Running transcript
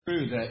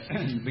True that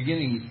in the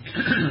beginning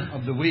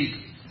of the week,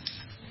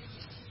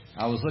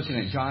 I was looking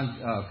at 1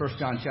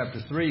 John chapter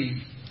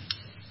 3,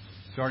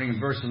 starting in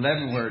verse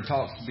 11, where it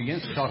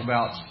begins to talk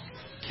about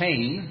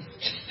Cain.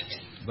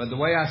 But the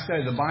way I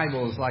study the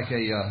Bible is like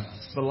a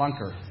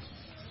spelunker,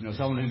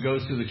 someone who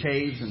goes through the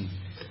caves, and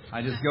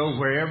I just go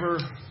wherever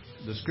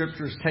the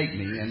Scriptures take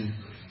me, and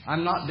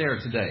I'm not there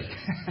today,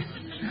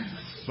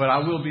 but I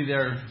will be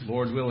there,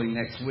 Lord willing,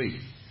 next week.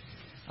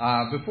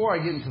 Before I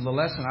get into the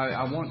lesson,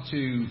 I want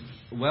to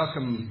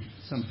welcome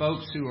some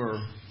folks who are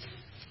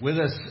with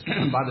us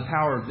by the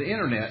power of the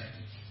Internet.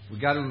 We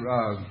got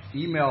an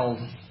email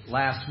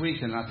last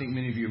week, and I think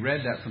many of you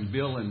read that, from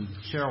Bill and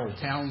Cheryl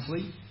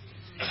Townsley.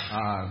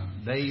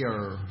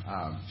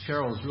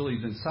 Cheryl has really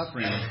been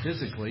suffering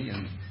physically,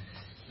 and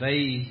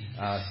they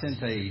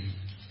sent a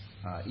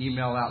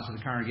email out to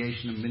the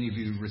congregation, and many of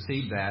you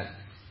received that.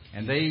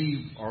 And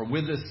they are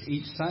with us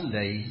each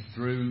Sunday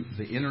through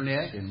the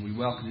Internet, and we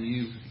welcome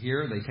you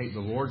here. They take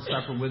the Lord's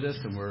Supper with us,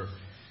 and we're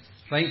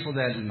thankful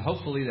that, and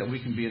hopefully that we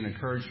can be an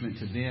encouragement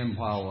to them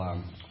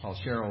while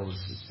Cheryl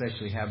is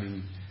especially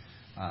having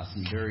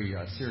some very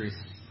serious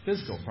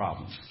physical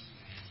problems.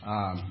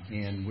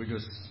 And we're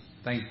just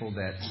thankful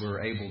that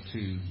we're able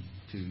to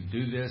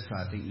do this.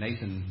 I think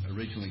Nathan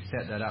originally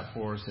set that up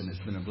for us, and it's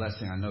been a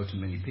blessing, I know, to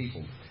many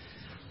people.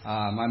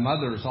 My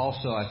mother is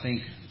also, I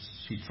think,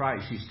 she's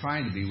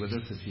trying to be with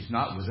us. If she's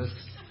not with us,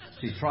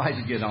 she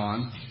tried to get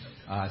on.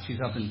 She's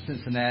up in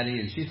Cincinnati,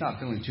 and she's not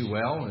feeling too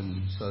well,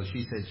 and so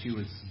she said she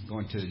was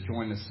going to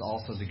join us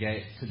also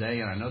today.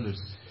 And I know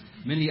there's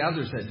many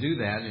others that do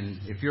that. And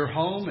if you're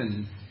home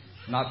and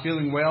not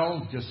feeling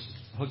well, just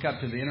hook up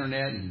to the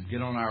Internet and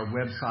get on our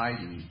website,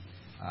 and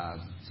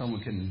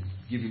someone can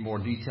give you more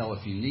detail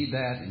if you need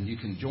that, and you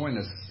can join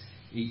us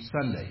each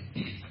Sunday.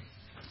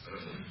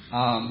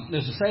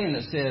 There's a saying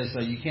that says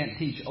you can't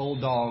teach old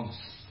dogs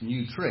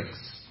new tricks.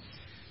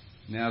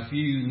 Now, if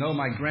you know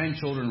my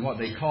grandchildren, what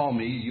they call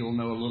me, you'll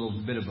know a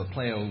little bit of a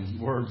play on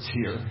words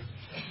here.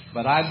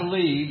 But I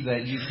believe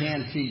that you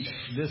can teach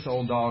this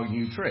old dog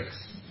new tricks.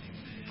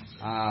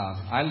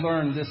 I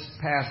learned this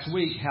past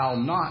week how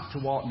not to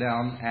walk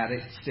down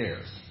attic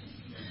stairs.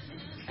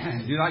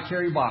 Do not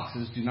carry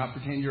boxes. Do not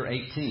pretend you're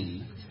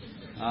 18.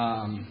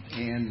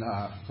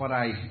 What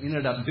I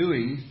ended up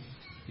doing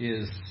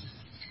is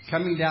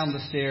coming down the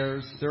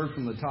stairs, third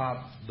from the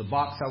top. The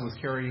box I was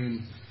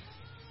carrying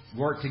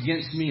worked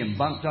against me and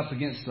bumped up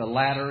against the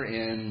ladder,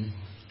 and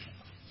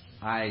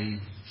I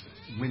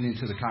went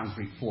into the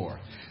concrete floor.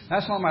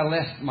 That's why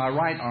my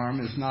right arm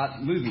is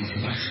not moving so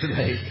much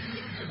today.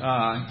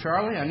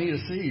 Charlie, I need to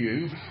see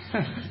you.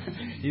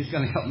 He's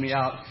going to help me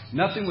out.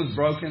 Nothing was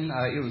broken.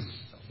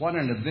 What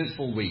an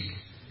eventful week.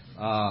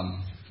 I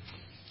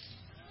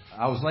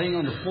was laying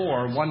on the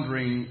floor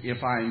wondering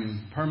if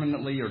I'm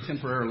permanently or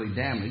temporarily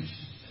damaged.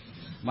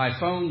 My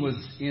phone was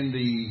in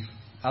the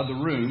other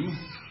room.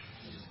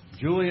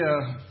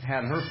 Julia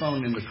had her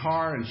phone in the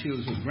car, and she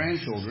was with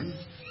grandchildren.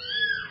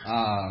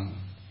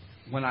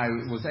 When I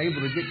was able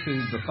to get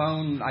to the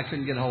phone, I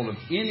couldn't get a hold of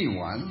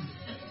anyone.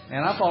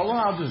 And I thought, well,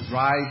 I'll just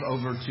drive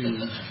over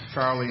to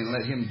Charlie and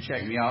let him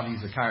check me out.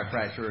 He's a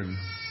chiropractor. And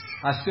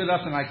I stood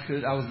up, and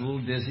I was a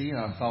little dizzy. And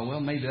I thought, well,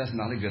 maybe that's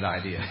not a good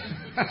idea.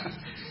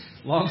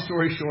 Long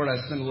story short, I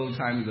spent a little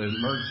time in the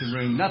emergency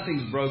room.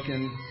 Nothing's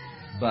broken,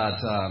 but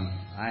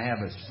I have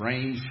a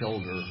sprained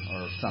shoulder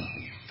or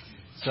something.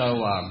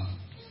 So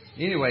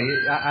anyway,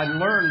 I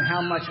learned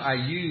how much I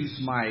use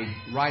my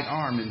right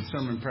arm in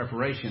sermon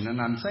preparation. And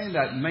I'm saying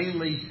that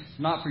mainly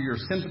not for your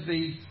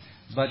sympathy,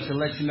 but to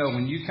let you know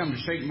when you come to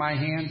shake my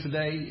hand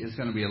today, it's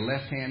going to be a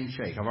left-hand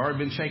shake. I've already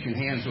been shaking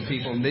hands with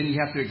people, and then you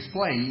have to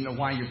explain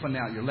why you're putting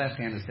out your left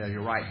hand instead of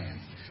your right hand.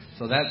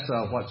 So that's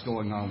what's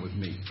going on with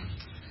me.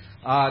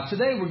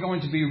 Today we're going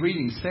to be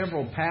reading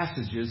several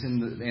passages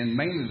and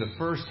mainly the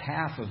first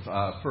half of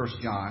 1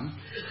 John.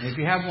 And if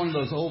you have one of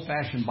those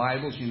old-fashioned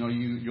Bibles,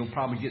 you'll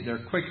probably get there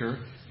quicker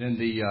than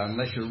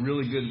unless you're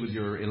really good with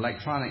your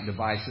electronic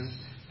devices.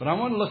 But I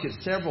want to look at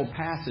several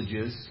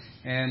passages,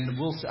 and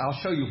I'll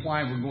show you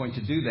why we're going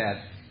to do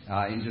that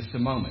in just a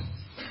moment.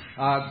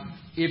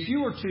 If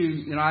you were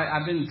to,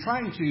 I've been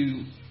trying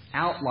to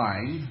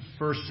outline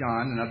 1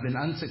 John, and I've been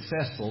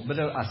unsuccessful, but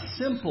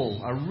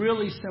a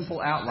really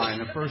simple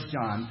outline of 1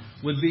 John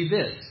would be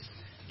this.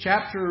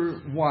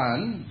 Chapter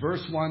 1,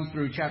 verse 1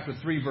 through chapter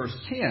 3, verse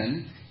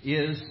 10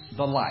 is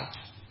the light.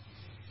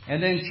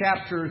 And then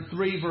chapter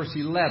 3, verse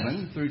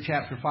 11 through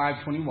chapter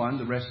 5, 21,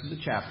 the rest of the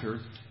chapter,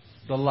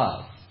 the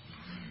love.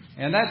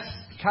 And that's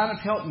kind of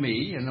helped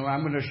me, and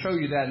I'm going to show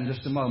you that in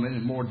just a moment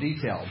in more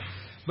detail.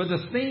 But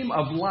the theme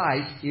of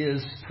light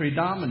is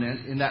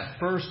predominant in that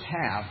first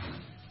half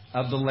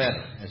of the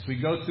letter. As we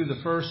go through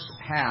the first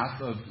half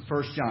of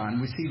 1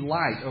 John, we see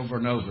light over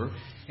and over.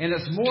 And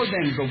it's more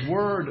than the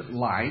word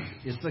light,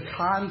 it's the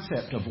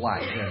concept of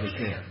light that is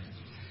there.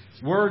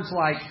 Words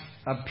like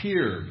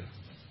appeared,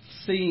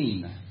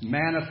 seen,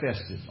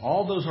 manifested,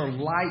 all those are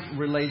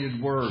light-related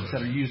words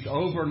that are used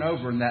over and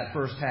over in that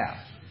first half.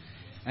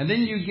 And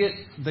then you get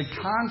the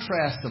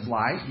contrast of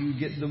light, you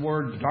get the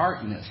word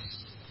darkness.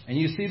 And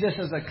you see this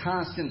as a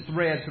constant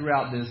thread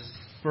throughout this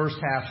first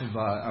half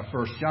of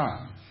 1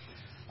 John.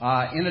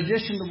 In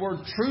addition, the word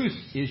truth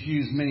is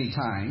used many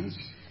times.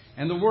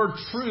 And the word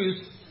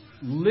truth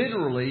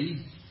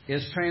literally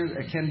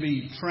can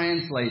be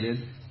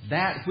translated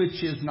that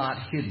which is not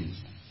hidden.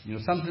 You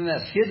know, something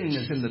that's hidden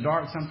is in the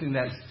dark. Something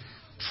that's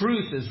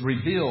truth is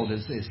revealed,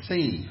 is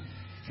seen.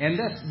 And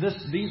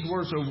these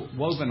words are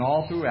woven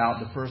all throughout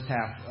the first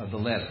half of the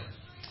letter.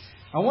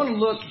 I want to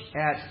look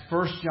at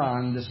 1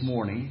 John this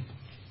morning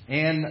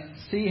and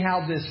see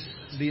how this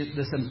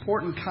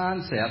important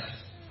concept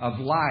of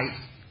light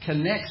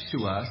connects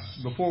to us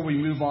before we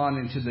move on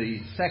into the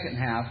second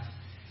half.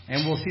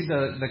 And we'll see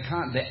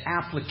the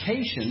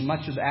application,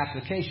 much of the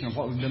application of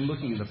what we've been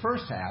looking at in the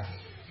first half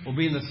will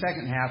be in the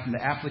second half, and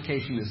the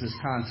application is this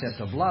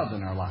concept of love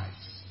in our lives.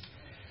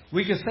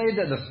 We could say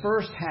that the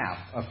first half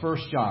of 1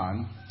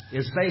 John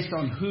is based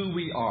on who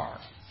we are.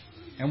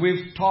 And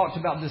we've talked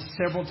about this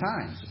several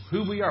times.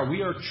 Who we are.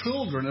 We are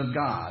children of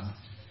God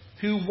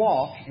who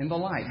walk in the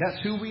light.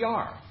 That's who we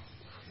are.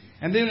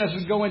 And then as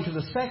we go into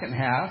the second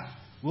half,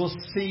 we'll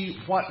see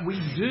what we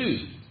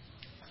do.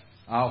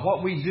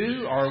 What we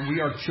do are we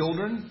are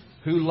children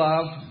who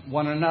love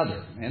one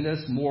another. And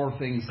there's more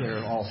things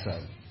there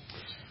also.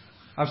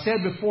 I've said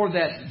before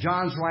that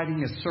John's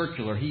writing is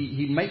circular.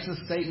 He makes a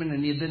statement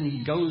and then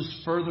he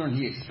goes further and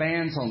he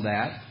expands on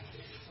that.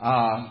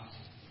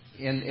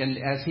 And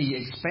as he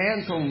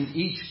expands on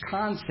each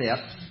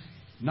concept,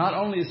 not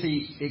only is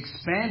he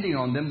expanding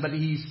on them, but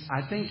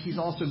I think he's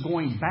also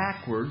going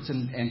backwards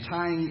and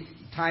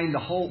tying the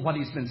whole what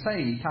he's been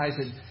saying. He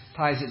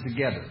ties it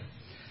together.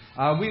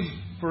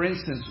 For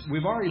instance,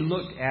 we've already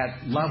looked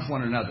at love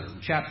one another,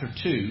 chapter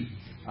 2,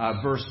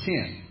 verse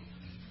 10.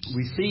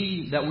 We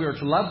see that we are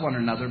to love one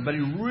another, but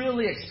he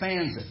really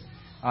expands it.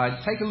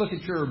 Take a look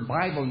at your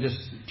Bible and just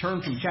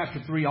turn from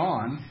chapter 3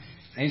 on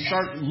and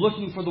start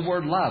looking for the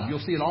word love. You'll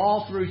see it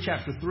all through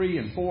chapter 3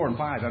 and 4 and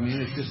 5. I mean,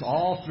 it's just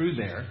all through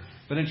there.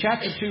 But in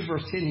chapter 2,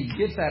 verse 10, he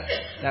gives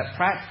that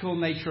practical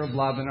nature of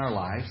love in our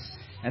lives.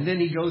 And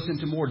then he goes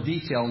into more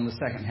detail in the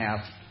second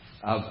half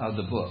of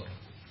the book.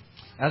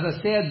 As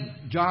I said,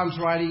 John's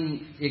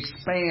writing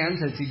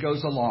expands as he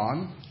goes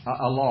along,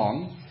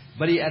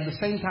 but at the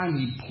same time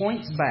he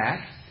points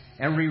back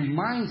and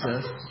reminds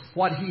us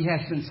what he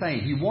has been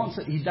saying.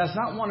 He does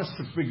not want us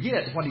to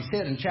forget what he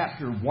said in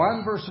chapter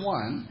 1, verse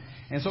 1,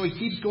 and so he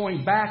keeps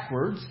going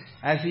backwards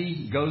as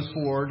he goes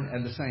forward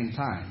at the same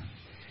time.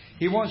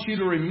 He wants you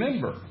to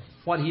remember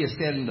what he has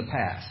said in the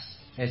past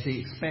as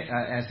he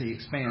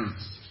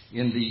expands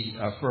in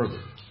the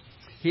further.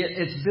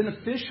 It's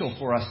beneficial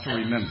for us to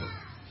remember.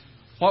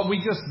 What we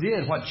just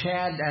did,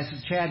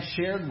 as Chad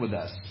shared with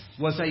us,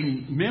 was a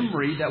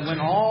memory that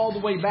went all the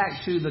way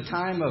back to the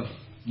time of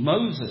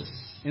Moses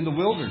in the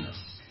wilderness.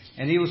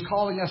 And he was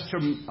calling us to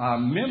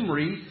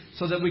memory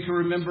so that we can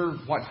remember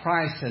what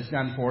Christ has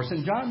done for us.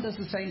 And John does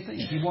the same thing.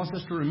 He wants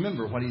us to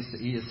remember what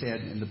he has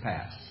said in the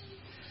past.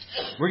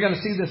 We're going to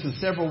see this in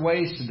several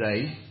ways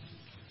today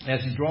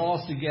as we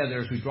draw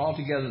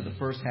together the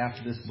first half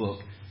of this book,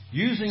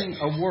 using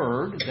a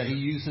word that he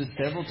uses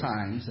several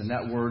times, and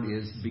that word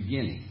is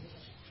beginning.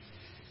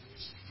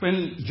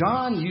 When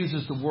John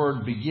uses the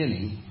word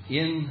beginning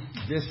in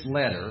this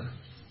letter,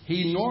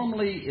 he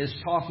normally is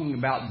talking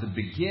about the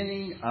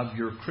beginning of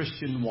your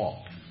Christian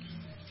walk.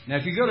 Now,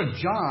 if you go to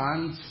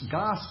John's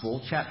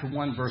Gospel, chapter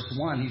 1, verse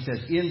 1, he says,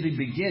 in the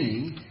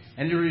beginning,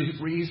 and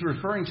he's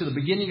referring to the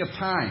beginning of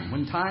time,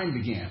 when time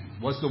began,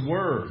 was the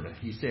Word,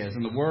 he says,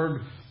 and the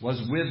Word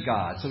was with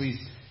God. So he's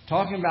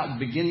talking about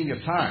the beginning of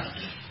time.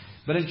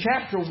 But in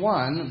chapter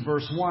 1,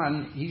 verse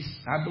 1,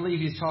 I believe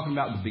he's talking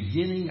about the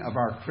beginning of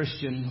our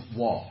Christian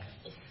walk.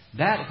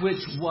 That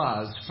which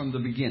was from the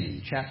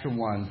beginning. Chapter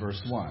 1,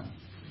 verse 1.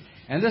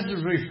 And this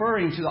is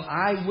referring to the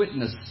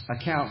eyewitness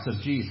accounts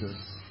of Jesus.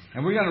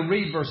 And we're going to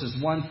read verses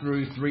 1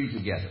 through 3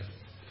 together.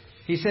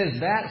 He says,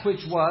 that which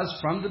was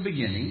from the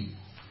beginning,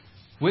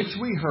 which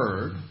we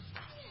heard,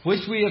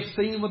 which we have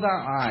seen with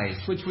our eyes,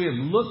 which we have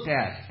looked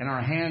at and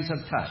our hands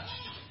have touched.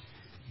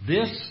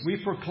 This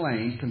we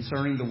proclaim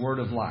concerning the word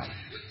of life.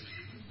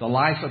 The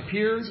life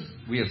appeared,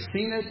 we have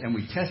seen it, and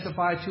we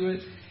testify to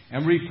it,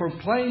 and we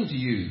proclaim to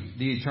you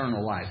the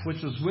eternal life,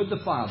 which was with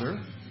the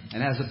Father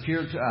and has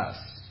appeared to us.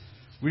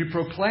 We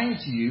proclaim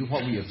to you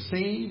what we have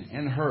seen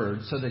and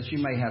heard, so that you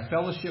may have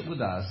fellowship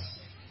with us,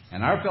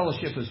 and our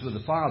fellowship is with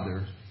the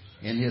Father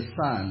and His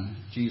Son,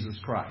 Jesus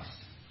Christ.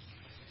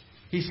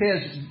 He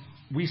says,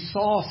 we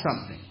saw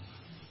something.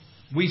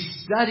 We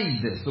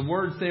studied this. The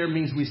word there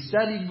means we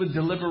studied with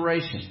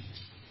deliberation.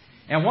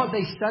 And what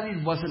they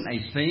studied wasn't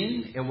a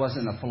thing. It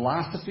wasn't a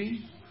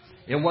philosophy.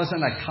 It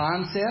wasn't a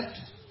concept.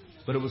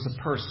 But it was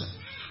a person.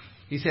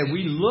 He said,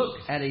 we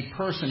looked at a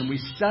person. We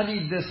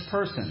studied this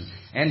person.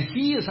 And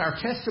he is our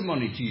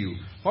testimony to you.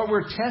 What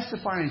we're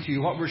testifying to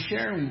you, what we're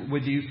sharing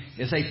with you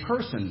is a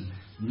person.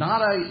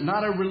 Not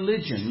a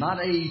religion. Not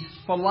a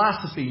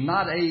philosophy.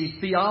 Not a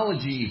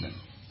theology even.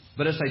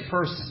 But it's a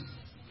person.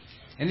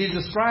 And he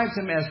describes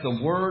him as the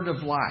Word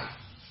of life.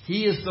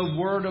 He is the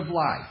Word of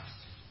life,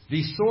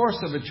 the source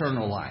of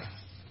eternal life,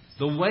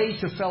 the way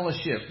to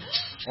fellowship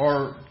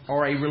or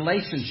a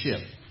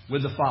relationship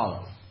with the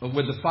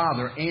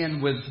Father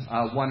and with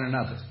one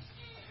another.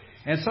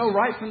 And so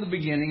right from the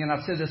beginning, and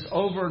I've said this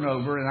over and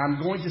over, and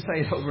I'm going to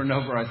say it over and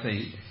over, I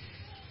think,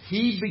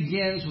 he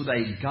begins with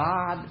a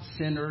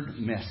God-centered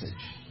message,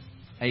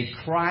 a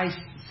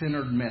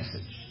Christ-centered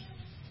message.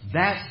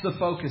 That's the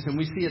focus, and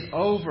we see it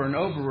over and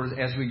over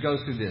as we go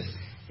through this.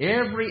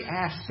 Every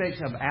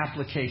aspect of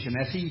application,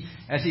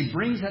 as he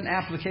brings an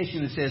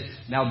application and says,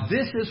 now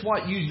this is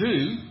what you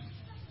do,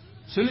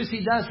 as soon as he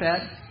does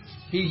that,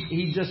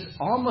 he just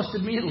almost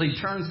immediately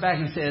turns back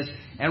and says,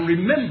 and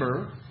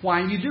remember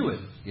why you do it.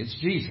 It's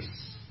Jesus.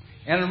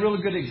 And a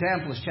really good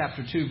example is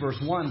chapter 2,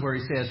 verse 1, where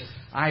he says,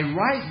 I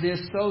write this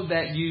so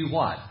that you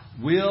what?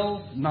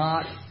 Will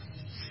not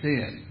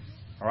sin.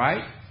 All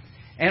right?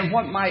 And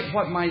what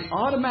my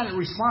automatic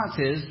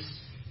response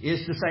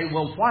is to say,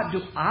 well, what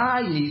do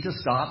I need to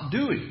stop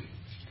doing?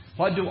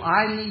 What do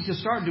I need to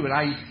start doing?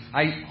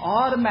 I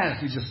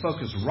automatically just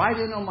focus right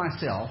in on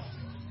myself.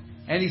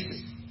 And he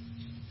said,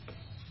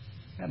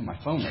 I have my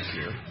phone up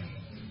here.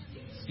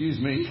 Excuse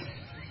me.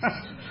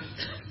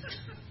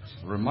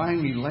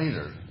 Remind me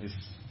later.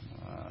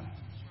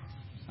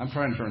 I'm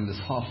trying to turn this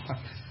off.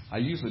 I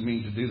usually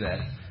mean to do that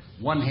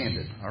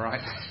one-handed, all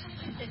right?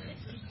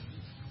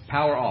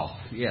 Power off,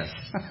 yes.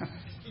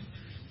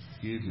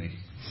 Excuse me.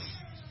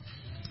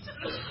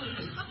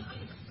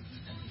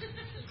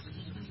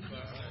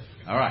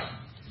 All right.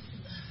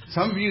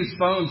 Some of you's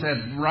phones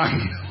have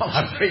rung while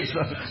I preach.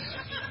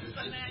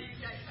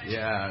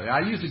 Yeah,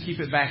 I used to keep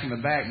it back in the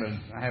back,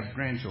 but I have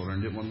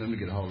grandchildren. Didn't want them to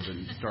get a hold of it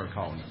and start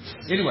calling.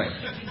 Anyway,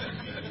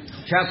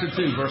 chapter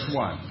 2, verse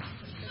 1.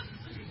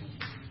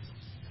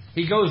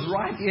 He goes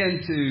right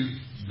into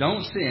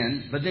don't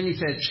sin, but then he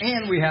says,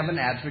 and we have an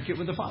advocate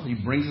with the Father. He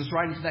brings us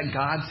right into that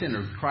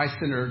God-centered,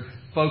 Christ-centered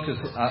focus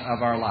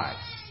of our lives.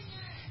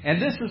 And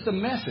this is the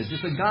message.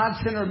 It's a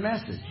God-centered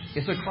message.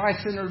 It's a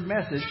Christ-centered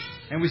message.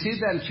 And we see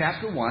that in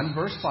chapter 1,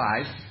 verse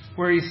 5,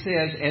 where he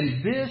says,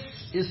 and this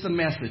is the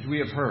message we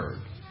have heard.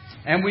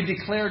 And we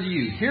declare to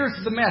you, here's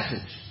the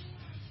message.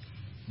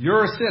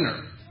 You're a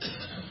sinner.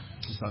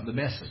 It's not the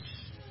message.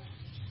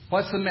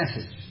 What's the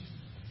message?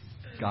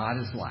 God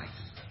is light.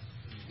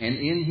 And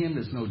in Him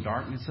is no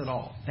darkness at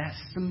all. That's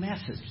the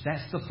message.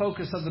 That's the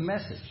focus of the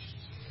message.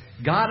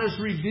 God is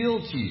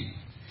revealed to you.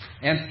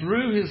 And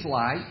through His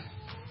light,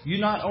 you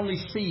not only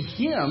see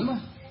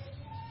Him,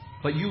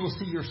 but you will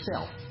see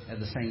yourself at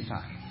the same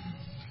time.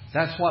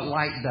 That's what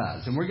light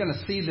does. And we're going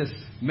to see this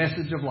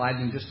message of light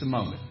in just a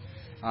moment.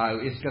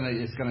 It's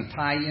going to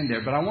tie in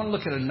there. But I want to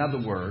look at another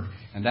word,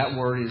 and that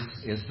word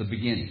is the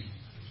beginning.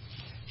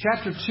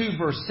 Chapter 2,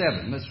 verse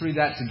 7. Let's read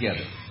that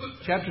together.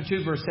 Chapter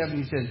 2, verse 7,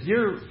 he says,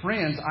 Dear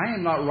friends, I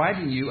am not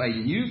writing you a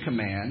new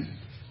command,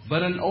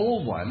 but an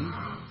old one,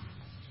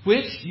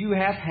 which you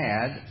have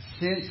had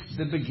since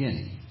the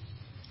beginning.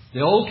 The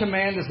old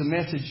command is the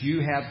message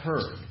you have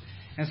heard.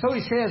 And so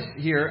he says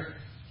here,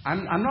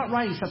 I'm not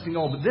writing something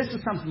old, but this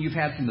is something you've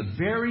had from the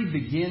very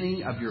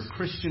beginning of your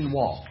Christian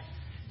walk.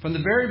 From the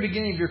very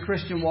beginning of your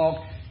Christian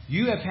walk,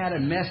 you have had a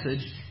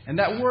message. And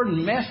that word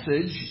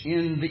message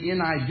in the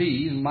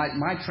NIV, in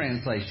my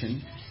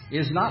translation,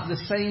 is not the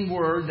same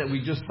word that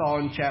we just saw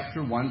in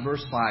chapter 1,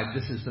 verse 5.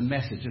 This is the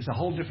message. It's a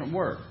whole different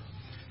word.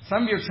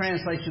 Some of your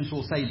translations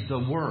will say the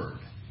word.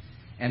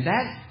 And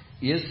that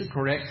is the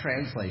correct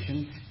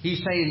translation.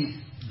 He's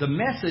saying the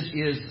message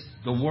is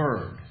the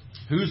Word.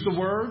 Who's the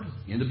Word?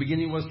 In the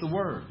beginning was the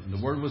Word. And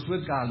the Word was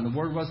with God. And the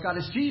Word was God.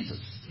 It's Jesus.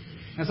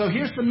 And so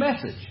here's the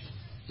message.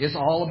 It's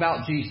all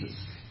about Jesus.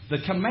 The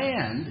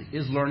command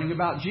is learning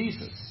about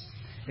Jesus.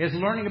 It's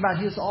learning about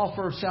His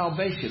offer of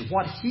salvation.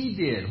 What He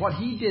did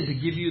to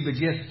give you the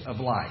gift of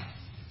life.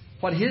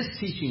 What His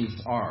teachings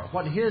are.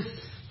 What His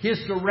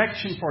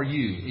direction for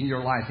you in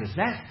your life is.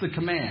 That's the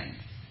command.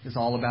 It's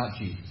all about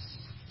Jesus.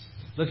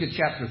 Look at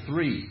chapter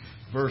 3,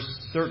 verse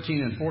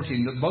 13 and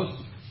 14.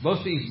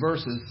 Both these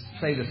verses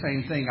say the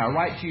same thing. I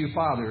write to you,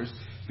 fathers,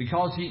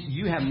 because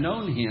you have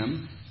known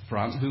Him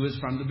who is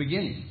from the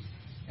beginning.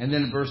 And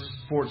then in verse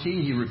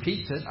 14, he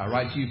repeats it. I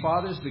write to you,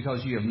 fathers,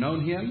 because you have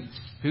known Him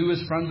who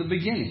is from the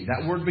beginning.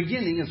 That word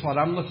beginning is what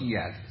I'm looking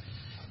at.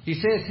 He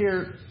says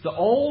here, the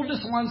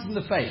oldest ones in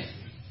the faith.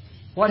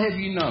 What have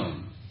you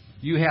known?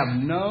 You have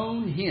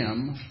known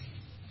Him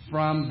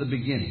from the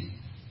beginning.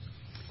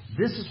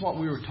 This is what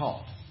we were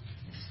taught.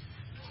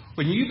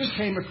 When you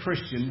became a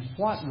Christian,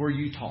 what were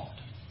you taught?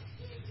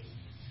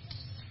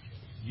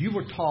 You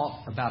were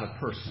taught about a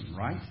person,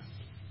 right?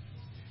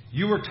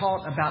 You were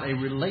taught about a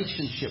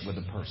relationship with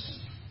a person.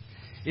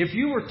 If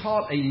you were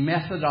taught a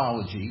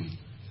methodology,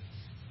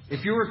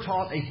 if you were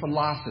taught a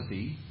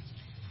philosophy,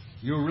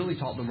 you were really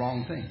taught the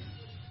wrong thing.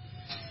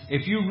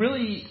 If you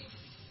really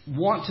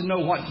want to know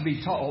what to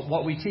be taught,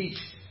 what we teach,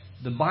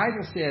 the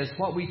Bible says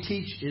what we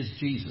teach is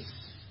Jesus.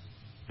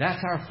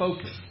 That's our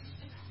focus.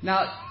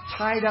 Now,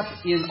 tied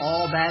up in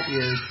all that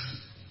is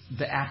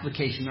the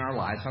application in our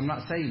lives. I'm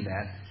not saying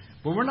that.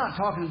 But we're not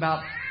talking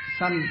about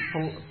some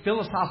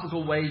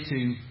philosophical way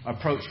to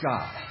approach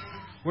God.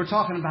 We're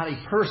talking about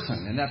a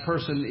person, and that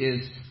person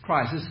is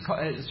Christ.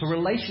 It's a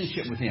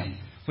relationship with Him.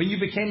 When you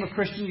became a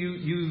Christian,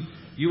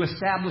 you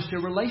established a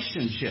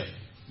relationship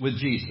with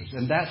Jesus.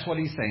 And that's what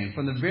He's saying.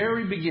 From the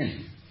very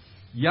beginning,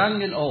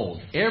 young and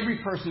old, every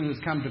person who has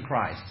come to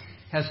Christ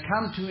has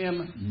come to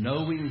Him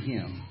knowing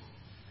Him.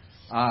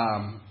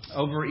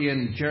 Over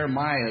in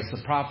Jeremiah,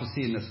 the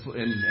prophecy in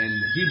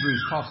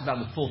Hebrews talks about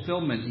the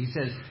fulfillment. He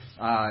says,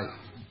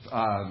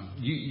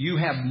 you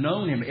have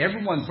known Him.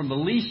 Everyone from the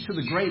least to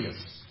the greatest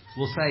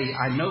will say,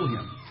 I know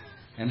Him.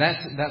 And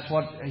that's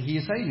what He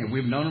is saying here.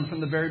 We've known Him from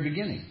the very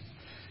beginning.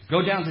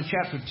 Go down to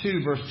chapter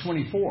 2, verse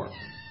 24.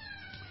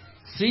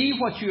 See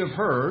what you have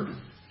heard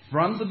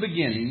from the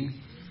beginning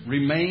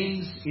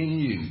remains in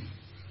you.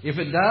 If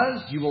it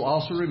does, you will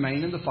also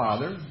remain in the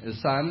Father, the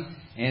Son,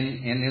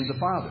 and in the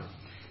Father.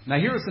 Now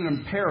here's an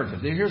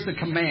imperative. Here's the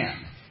command.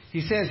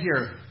 He says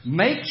here,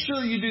 make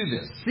sure you do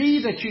this.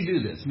 See that you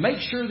do this. Make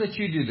sure that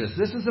you do this.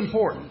 This is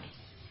important.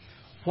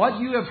 What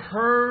you have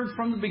heard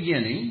from the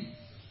beginning.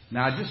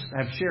 Now I just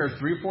have shared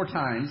 3 or 4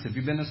 times. If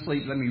you've been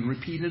asleep, let me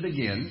repeat it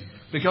again.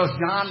 Because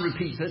John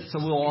repeats it, so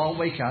we'll all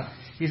wake up.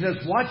 He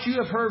says, what you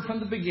have heard from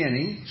the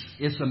beginning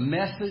is the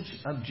message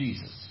of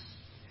Jesus.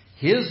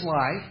 His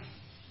life,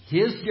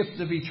 His gift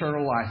of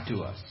eternal life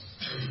to us.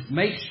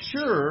 Make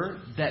sure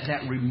that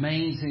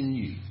remains in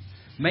you.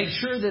 Make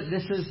sure that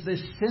this is the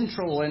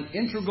central and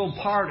integral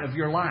part of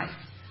your life.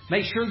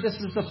 Make sure this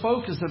is the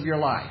focus of your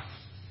life.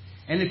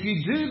 And if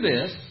you do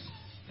this,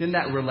 then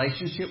that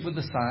relationship with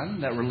the Son,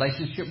 that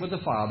relationship with the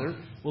Father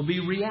will be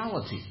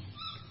reality.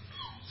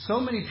 So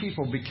many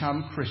people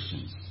become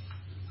Christians,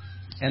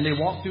 and they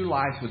walk through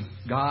life with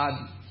God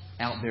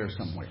out there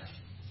somewhere.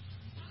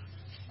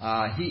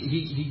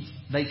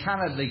 They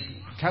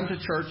come to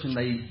church and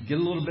they get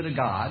a little bit of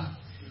God,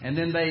 and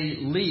then they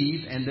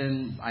leave, and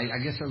then I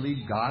guess they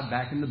leave God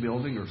back in the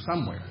building or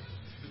somewhere.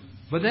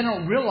 But they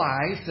don't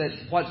realize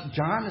that what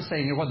John is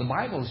saying here, what the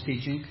Bible is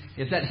teaching,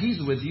 is that He's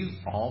with you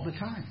all the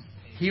time.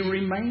 He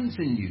remains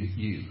in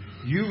you.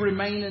 You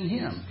remain in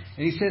Him.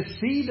 And He says,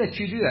 see that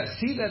you do that.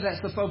 See that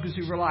that's the focus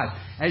of your life.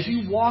 As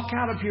you walk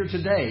out of here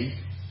today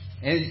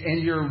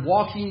and you're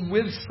walking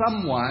with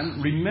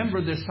someone,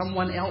 remember there's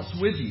someone else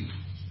with you.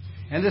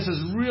 And this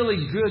is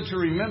really good to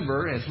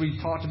remember, as we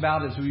talked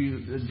about as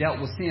we dealt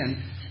with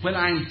sin. When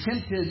I'm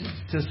tempted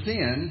to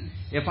sin,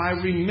 if I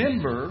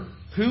remember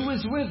who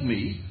is with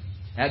me,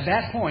 at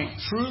that point,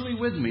 truly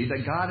with me,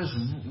 that God is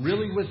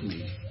really with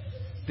me,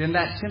 then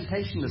that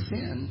temptation to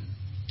sin,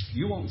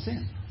 you won't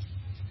sin.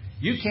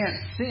 You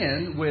can't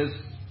sin with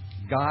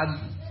God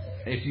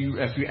if you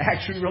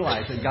actually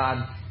realize that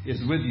God is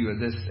with you at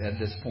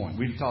this point.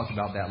 We talked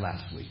about that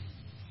last week.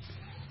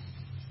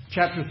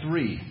 Chapter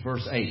 3,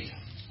 verse 8.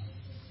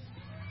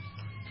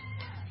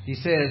 He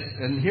says,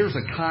 and here's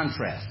a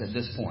contrast at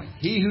this point.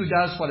 He who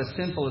does what is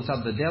sinful is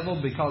of the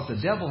devil, because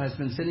the devil has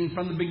been sinning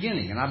from the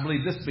beginning. And I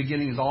believe this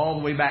beginning is all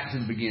the way back to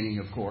the beginning,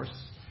 of course.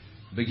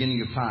 The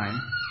beginning of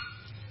time.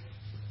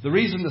 The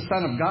reason the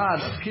Son of God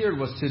appeared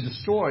was to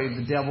destroy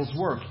the devil's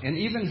work. And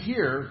even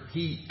here,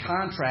 he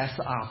contrasts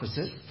the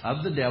opposite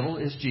of the devil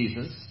is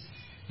Jesus.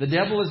 The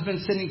devil has been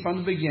sinning from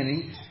the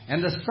beginning.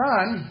 And the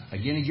Son,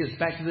 again he gets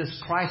back to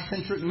this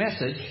Christ-centric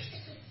message,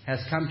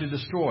 has come to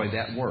destroy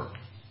that work.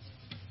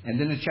 And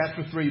then in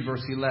chapter 3,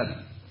 verse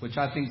 11, which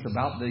I think is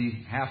about the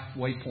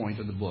halfway point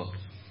of the book,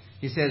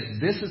 he says,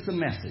 this is the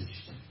message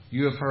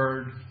you have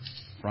heard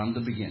from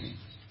the beginning.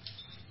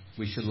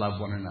 We should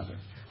love one another.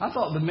 I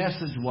thought the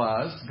message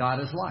was God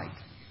is light.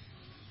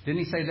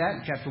 Didn't he say that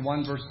in chapter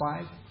 1, verse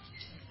 5?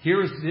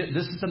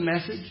 This is the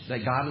message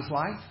that God is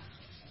light?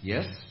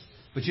 Yes.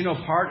 But you know,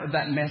 part of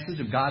that message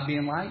of God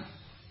being light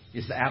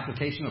is the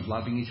application of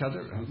loving each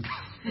other.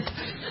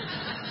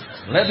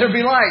 Let there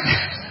be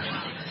light.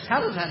 How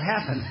does that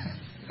happen?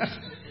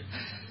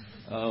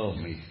 Oh,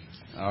 me.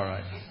 All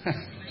right.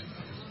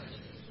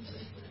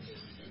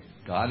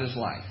 God is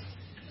light.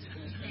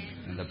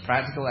 And the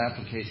practical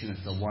application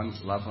is to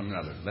love one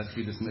another. Let's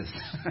be dismissed.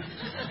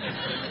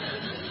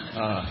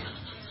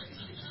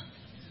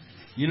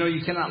 You know,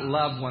 you cannot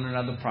love one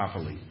another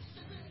properly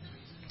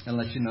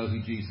unless you know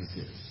who Jesus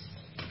is.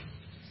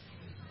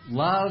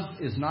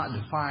 Love is not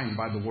defined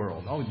by the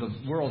world. Oh,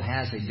 the world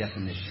has a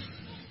definition.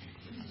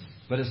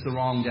 But it's the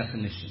wrong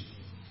definition.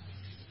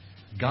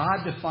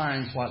 God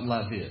defines what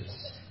love is.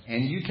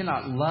 And you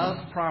cannot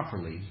love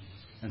properly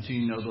until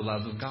you know the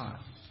love of God.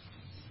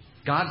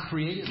 God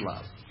created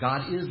love.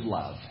 God is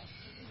love.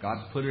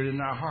 God put it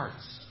in our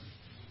hearts.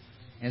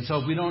 And so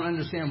if we don't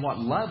understand what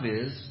love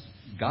is,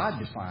 God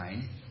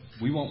defined,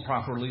 we won't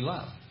properly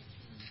love.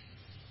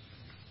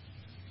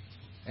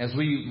 As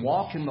we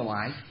walk in the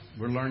light,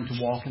 we're learning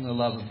to walk in the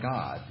love of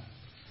God.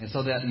 And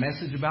so that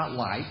message about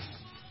light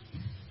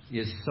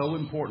is so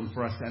important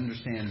for us to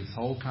understand this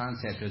whole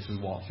concept as we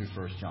walk through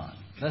 1 John.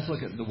 Let's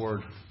look at the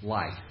word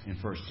light in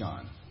 1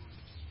 John.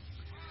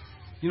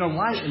 You know,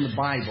 light in the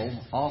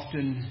Bible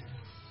often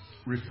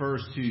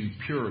refers to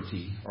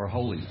purity or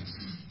holiness.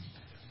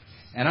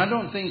 And I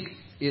don't think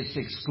it's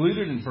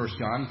excluded in 1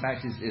 John. In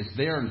fact, it's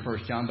there in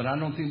 1 John, but I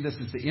don't think this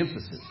is the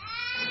emphasis.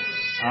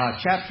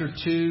 Chapter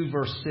 2,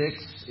 verse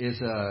 6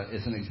 is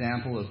an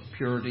example of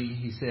purity.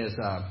 He says,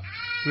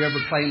 whoever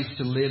claims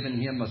to live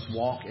in him must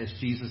walk as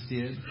Jesus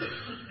did.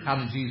 How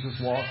did Jesus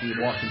walk? He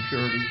walked in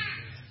purity.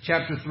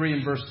 Chapter 3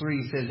 and verse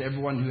 3 says,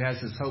 everyone who has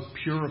this hope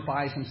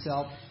purifies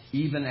himself,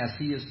 even as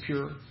he is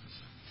pure.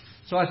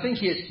 So I think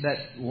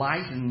that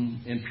light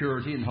and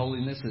purity and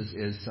holiness they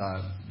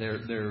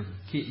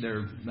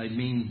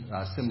mean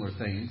similar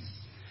things.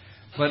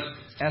 But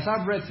as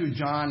I've read through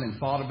John and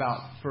thought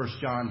about 1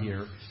 John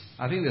here,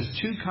 I think there's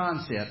two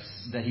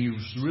concepts that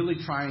he's really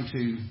trying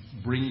to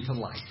bring to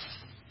light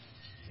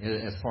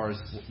as far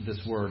as this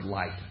word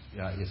light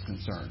is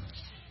concerned.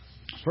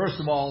 First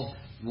of all,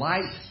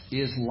 light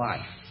is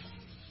life.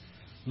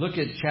 Look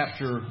at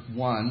chapter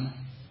 1,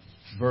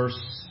 verse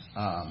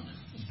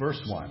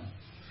 1.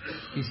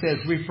 He says,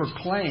 we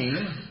proclaim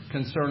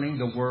concerning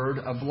the word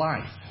of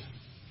life.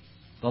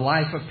 The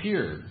life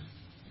appeared,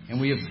 and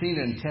we have seen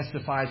it and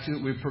testified to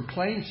it. We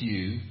proclaim to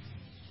you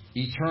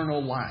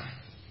eternal life.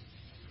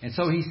 And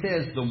so he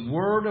says the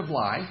word of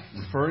life,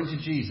 referring to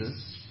Jesus,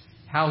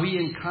 how he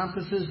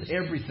encompasses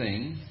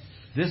everything.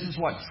 This is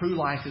what true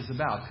life is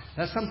about.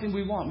 That's something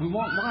we want. We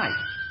want life.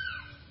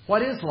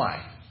 What is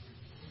life?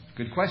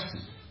 Good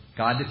question.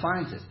 God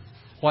defines it.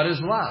 What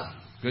is love?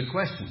 Good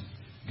question.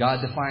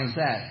 God defines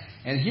that.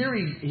 And here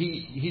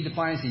he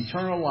defines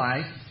eternal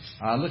life.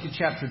 Look at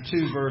chapter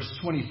 2, verse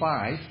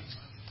 25.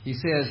 He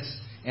says,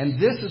 and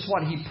this is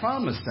what he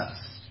promised us.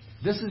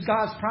 This is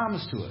God's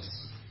promise to us.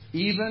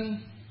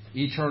 Even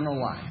eternal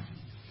life.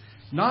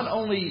 Not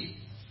only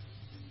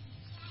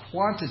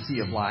quantity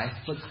of life,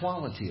 but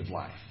quality of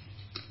life.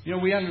 You know,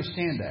 we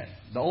understand that.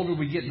 The older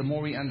we get, the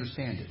more we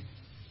understand it.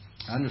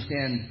 I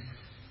understand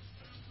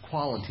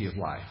quality of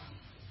life.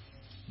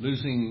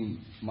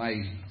 Losing my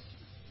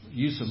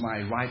use of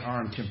my right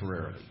arm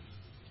temporarily.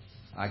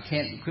 I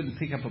couldn't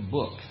pick up a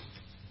book.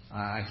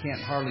 I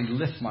can't hardly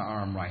lift my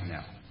arm right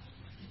now.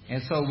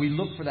 And so we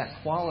look for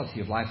that quality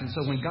of life. And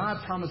so when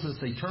God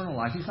promises eternal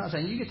life, He's not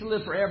saying you get to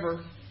live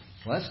forever.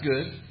 Well, that's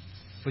good.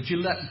 But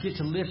you get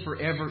to live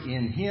forever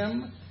in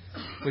Him,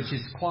 which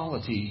is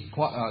quality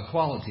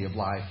of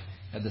life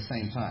at the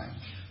same time.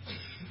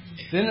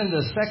 Then in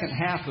the second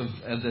half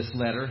of this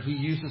letter, he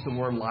uses the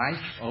word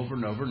life over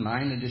and over,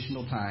 9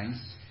 additional times.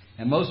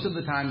 And most of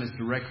the time it's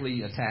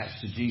directly attached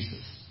to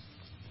Jesus.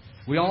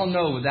 We all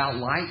know without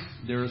light,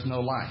 there is no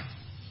life.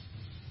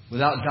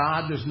 Without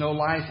God, there's no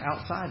life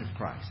outside of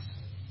Christ.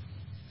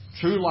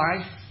 True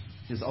life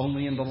is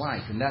only in the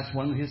light. And that's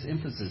one of his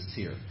emphasis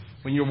here.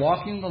 When you're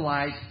walking in the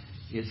light,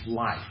 it's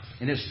life.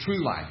 And it's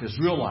true life. It's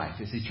real life.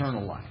 It's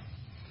eternal life.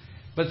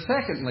 But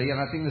secondly, and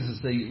I think this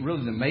is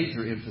really the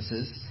major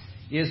emphasis,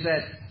 is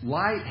that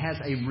light has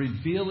a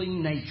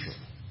revealing nature.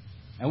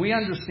 And we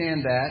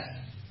understand that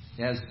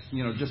as,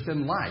 just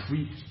in life.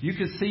 You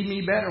could see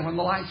me better when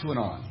the lights went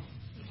on.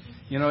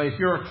 If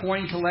you're a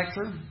coin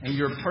collector and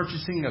you're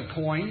purchasing a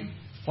coin,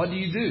 what do?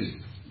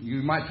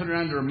 You might put it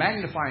under a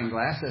magnifying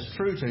glass, that's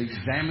true, to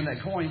examine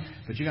that coin,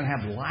 but you're going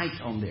to have light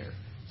on there.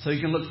 So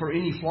you can look for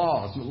any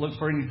flaws, look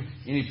for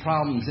any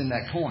problems in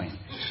that coin.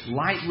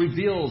 Light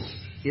reveals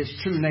its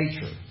true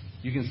nature.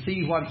 You can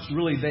see what's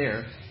really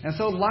there. And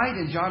so light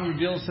in John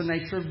reveals the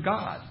nature of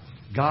God.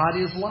 God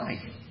is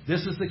light.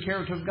 This is the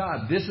character of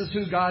God. This is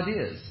who God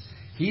is.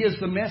 He is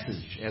the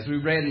message, as we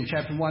read in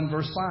chapter 1,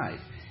 verse 5.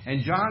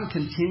 And John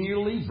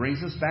continually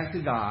brings us back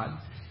to God,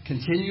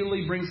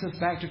 continually brings us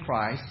back to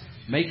Christ,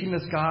 making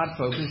us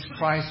God-focused,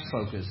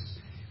 Christ-focused.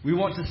 We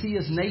want to see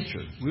His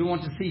nature. We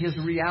want to see His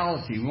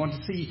reality. We want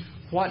to see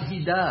what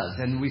He does.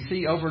 And we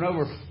see over and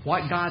over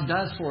what God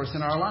does for us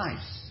in our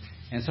lives.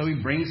 And so He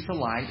brings to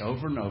light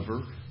over and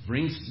over,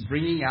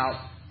 bringing out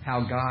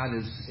how God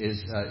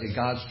is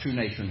God's true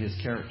nature and His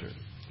character.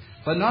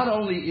 But not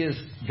only is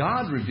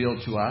God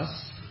revealed to us,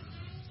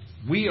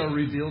 we are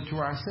revealed to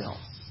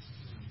ourselves.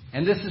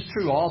 And this is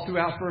true all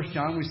throughout 1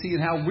 John. We see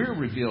how we're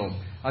revealed,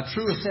 a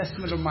true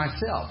assessment of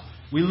myself.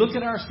 We look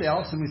at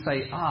ourselves and we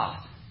say,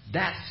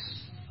 that's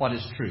what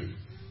is true.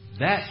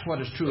 That's what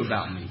is true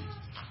about me.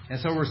 And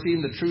so we're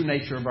seeing the true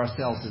nature of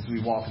ourselves as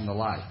we walk in the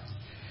light.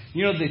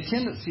 The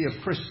tendency of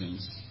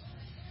Christians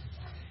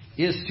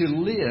is to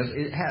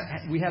live,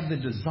 we have the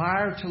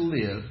desire to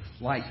live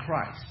like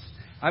Christ.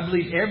 I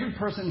believe every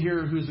person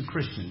here who's a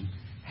Christian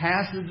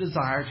has the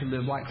desire to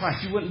live like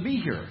Christ. You wouldn't be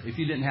here if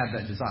you didn't have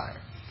that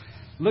desire.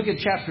 Look at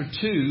chapter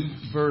 2,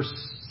 verse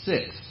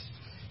 6.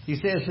 He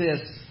says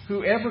this,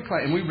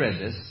 and we read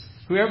this,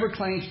 whoever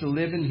claims to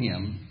live in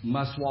Him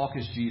must walk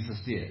as Jesus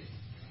did.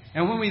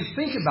 And when we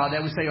think about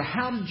that, we say,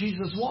 how did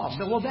Jesus walk?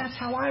 Well, that's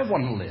how I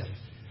want to live.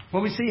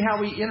 When we see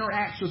how He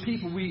interacts with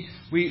people, we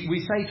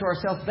say to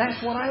ourselves,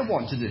 that's what I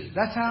want to do.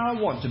 That's how I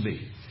want to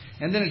be.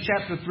 And then in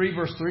chapter 3,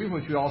 verse 3,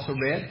 which we also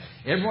read,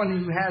 everyone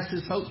who has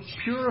this hope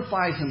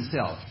purifies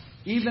himself,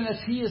 even as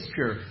He is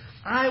pure.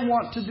 I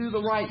want to do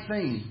the right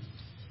thing.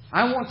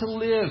 I want to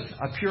live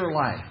a pure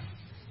life.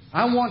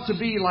 I want to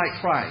be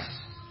like Christ.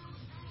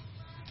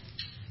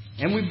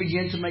 And we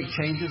begin to make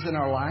changes in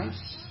our lives.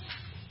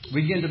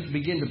 We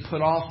begin to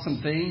put off some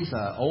things,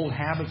 old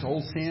habits,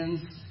 old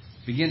sins.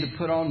 begin to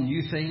put on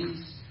new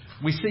things.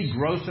 We see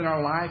growth in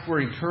our life.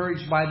 We're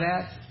encouraged by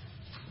that.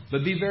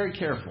 But be very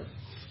careful.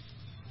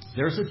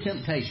 There's a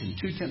temptation,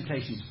 two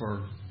temptations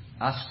for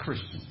us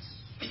Christians.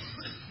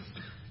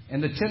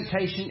 And the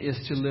temptation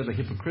is to live a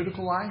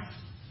hypocritical life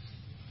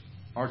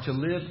or to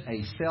live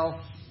a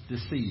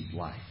self-deceived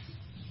life.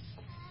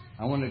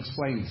 I want to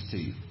explain this to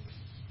you.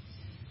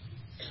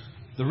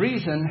 The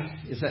reason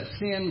is that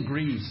sin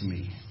grieves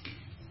me,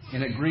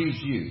 and it grieves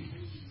you.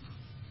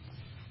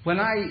 When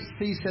I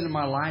see sin in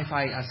my life,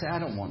 I say, I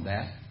don't want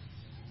that.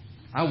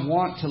 I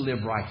want to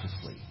live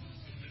righteously.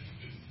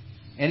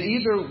 And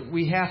either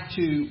we have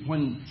to,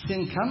 when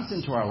sin comes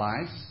into our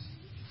lives,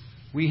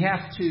 we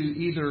have to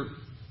either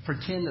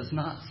pretend it's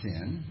not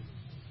sin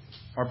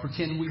or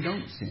pretend we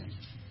don't sin.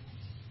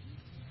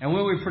 And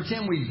when we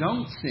pretend we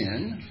don't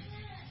sin,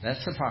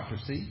 that's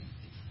hypocrisy.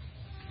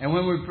 And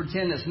when we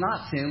pretend it's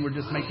not sin, we're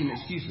just making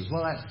excuses.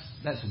 Well,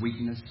 that's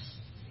weakness.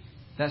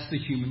 That's the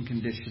human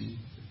condition.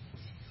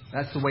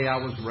 That's the way I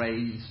was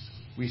raised.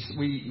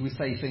 We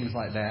say things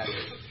like that.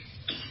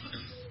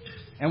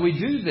 And we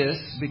do this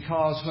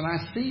because when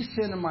I see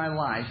sin in my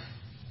life,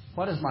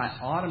 what is my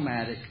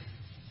automatic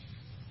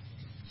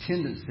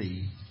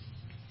tendency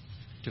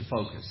to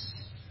focus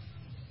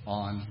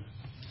on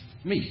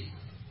me?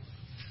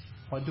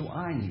 What do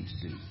I need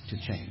to do to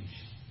change?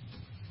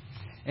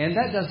 And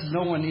that does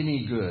no one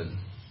any good.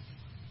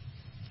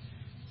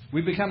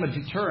 We become a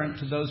deterrent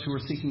to those who are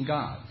seeking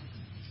God.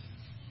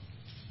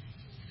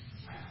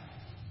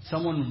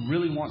 Someone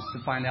really wants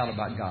to find out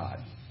about God,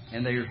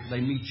 and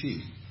they meet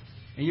you.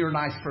 And you're a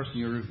nice person.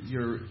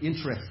 You're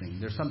interesting.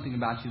 There's something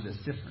about you that's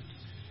different.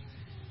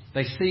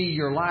 They see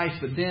your life,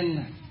 but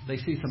then they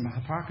see some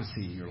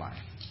hypocrisy in your life.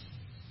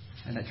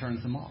 And that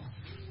turns them off.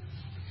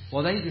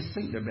 Well, they just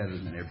think they're better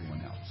than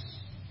everyone else.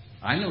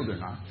 I know they're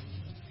not.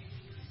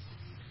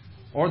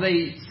 Or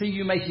they see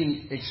you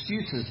making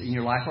excuses in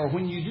your life, or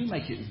when you do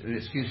make an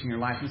excuse in your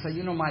life and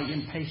say, my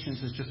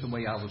impatience is just the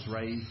way I was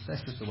raised.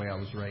 That's just the way I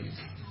was raised.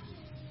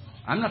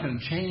 I'm not going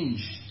to change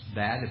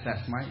that if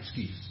that's my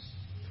excuse.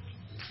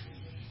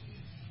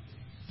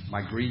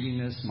 My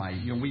greediness,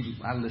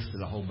 I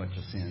listed a whole bunch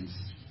of sins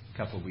a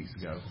couple of weeks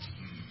ago.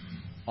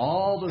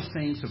 All those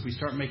things, if we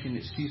start making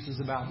excuses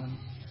about them,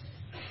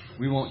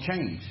 we won't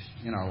change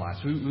in our lives.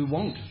 We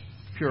won't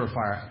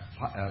purify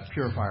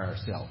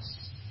ourselves.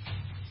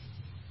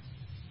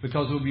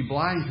 Because we'll be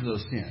blind to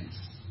those sins.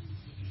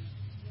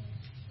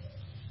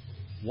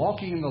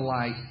 Walking in the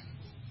light,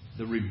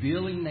 the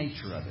revealing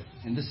nature of it,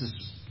 and this is,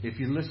 if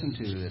you listen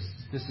to this,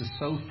 this is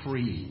so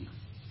freeing.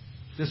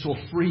 This will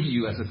free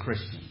you as a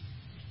Christian.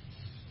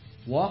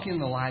 Walking in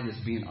the light is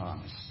being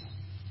honest.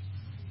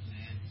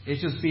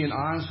 It's just being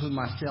honest with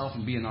myself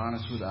and being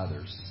honest with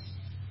others.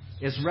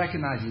 It's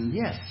recognizing,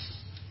 yes,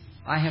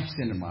 I have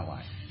sin in my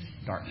life.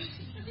 Darkness.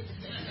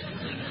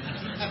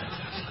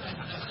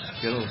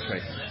 Good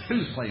illustration.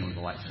 Who's playing with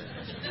the lights?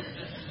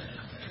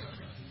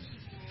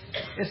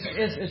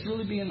 It's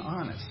really being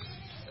honest.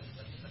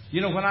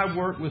 When I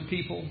work with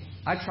people,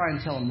 I try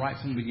and tell them right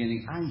from the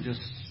beginning, I'm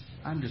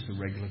just a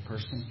regular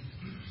person.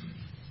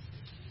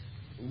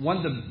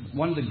 One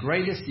of the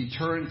greatest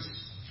deterrents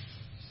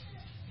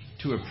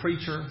to a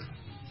preacher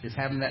is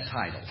having that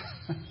title.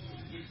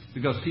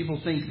 Because people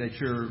think that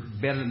you're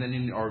better than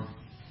any, or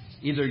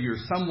either you're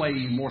some way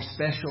more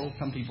special.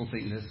 Some people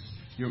think this.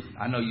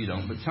 I know you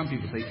don't, but some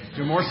people think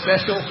you're more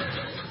special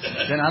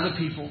than other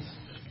people.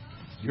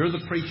 You're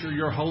the preacher.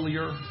 You're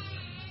holier.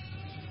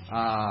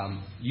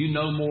 You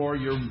know more.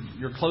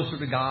 You're closer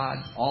to God.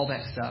 All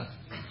that stuff.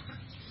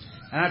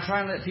 And I try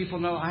and let people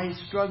know I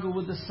struggle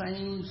with the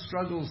same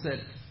struggles that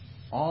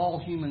all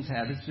humans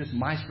have. It's just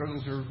my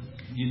struggles are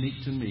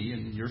unique to me,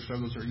 and your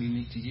struggles are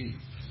unique to you.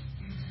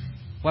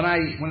 When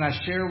I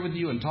share with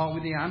you and talk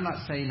with you, I'm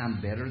not saying I'm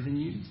better than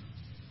you.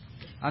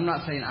 I'm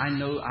not saying I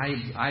know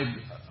I've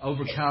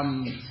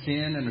overcome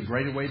sin in a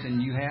greater way than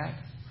you have.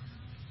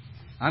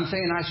 I'm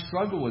saying I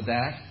struggle with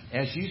that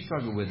as you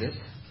struggle with it.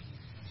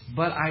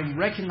 But I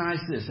recognize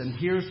this, and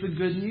here's the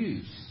good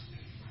news.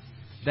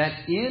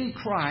 That in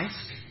Christ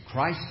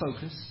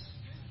focus,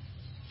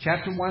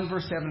 chapter 1,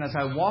 verse 7, as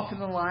I walk in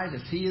the light,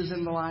 as He is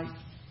in the light,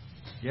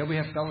 we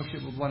have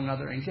fellowship with one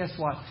another. And guess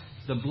what?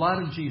 The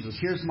blood of Jesus.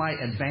 Here's my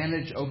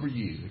advantage over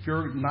you. If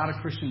you're not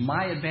a Christian,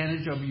 my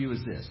advantage over you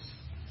is this.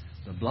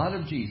 The blood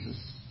of Jesus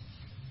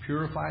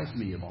purifies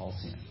me of all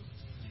sin.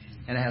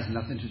 And it has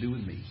nothing to do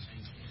with me.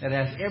 It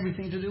has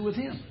everything to do with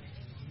Him.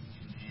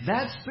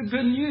 That's the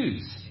good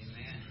news.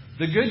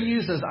 The good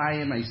news is I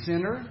am a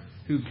sinner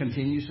who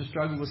continues to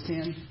struggle with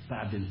sin, but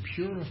I've been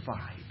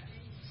purified.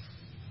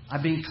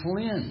 I've been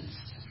cleansed.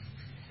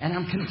 And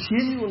I'm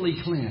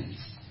continually cleansed.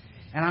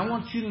 And I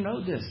want you to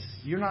know this.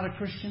 You're not a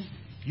Christian.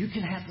 You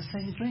can have the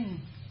same thing.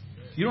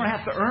 You don't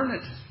have to earn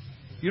it.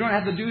 You don't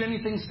have to do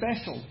anything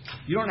special.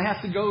 You don't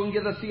have to go and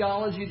get a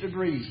theology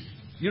degree.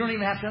 You don't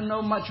even have to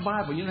know much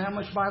Bible. You know how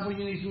much Bible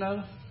you need to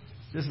know?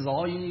 This is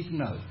all you need to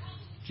know.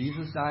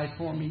 Jesus died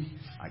for me.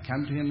 I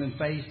come to Him in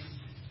faith.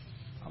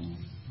 I'm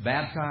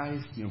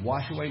baptized.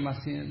 Wash away my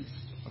sins.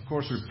 Of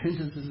course,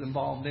 repentance is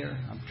involved there.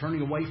 I'm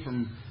turning away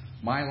from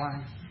my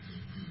life,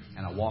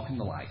 and I walk in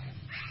the light.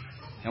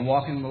 And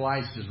walking in the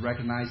light is just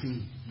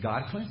recognizing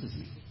God cleanses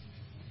me.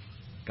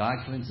 God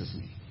cleanses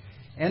me.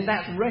 And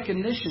that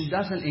recognition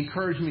doesn't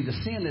encourage me to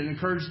sin. It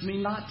encourages me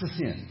not to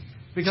sin.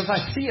 Because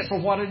I see it for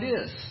what it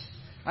is.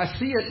 I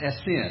see it as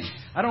sin.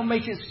 I don't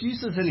make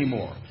excuses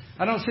anymore.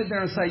 I don't sit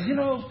there and say,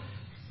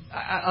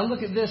 I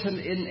look at this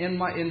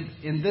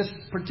in this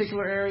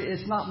particular area,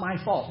 it's not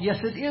my fault. Yes,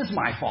 it is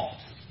my fault.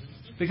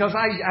 Because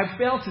I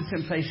fell to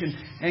temptation,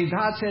 and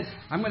God said,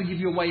 I'm going to give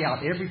you a way out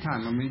every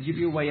time. I'm going to give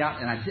you a way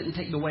out, and I didn't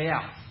take the way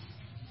out.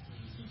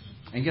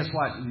 And guess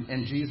what?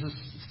 And Jesus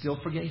still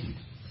forgave me.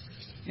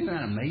 Isn't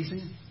that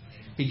amazing?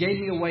 He gave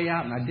me a way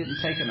out, and I didn't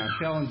take it, and I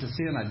fell into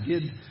sin. I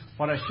did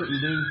what I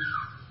shouldn't do.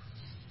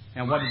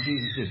 And what did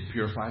Jesus do?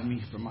 Purified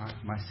me from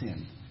my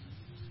sin.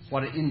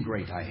 What an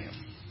ingrate I am.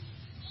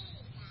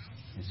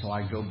 And so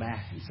I go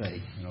back and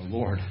say,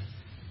 Lord,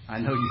 I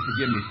know you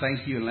forgive me.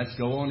 Thank you, and let's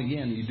go on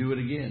again. You do it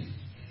again.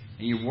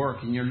 And you work,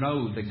 and you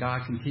know that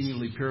God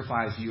continually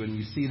purifies you, and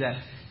you see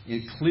that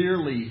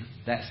clearly,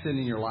 that sin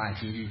in your life,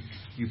 and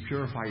you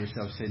purify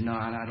yourself. Say, no,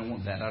 I don't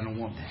want that. I don't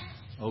want that.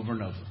 Over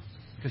and over.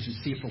 Because you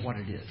see it for what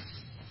it is.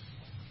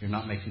 You're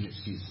not making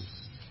excuses.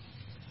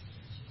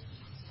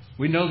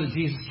 We know that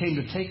Jesus came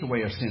to take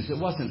away our sins. It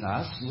wasn't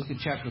us. Look at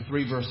chapter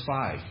 3, verse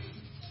 5.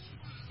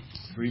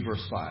 3,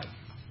 verse 5.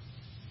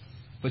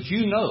 But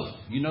you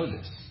know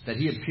this, that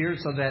He appeared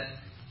so that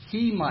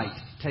He might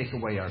take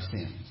away our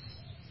sins.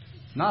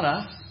 Not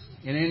us.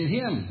 And in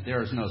Him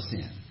there is no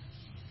sin.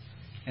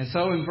 And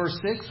so in verse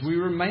 6, we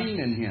remain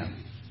in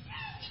Him.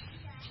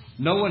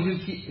 No one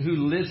who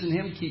lives in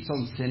Him keeps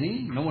on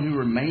sinning. No one who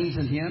remains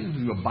in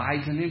Him, who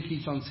abides in Him,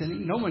 keeps on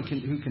sinning. No one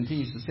who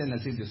continues to sin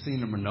has either seen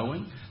Him or know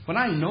Him. When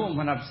I know Him,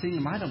 when I've seen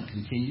Him, I don't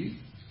continue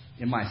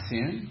in my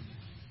sin.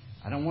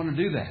 I don't want to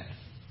do that.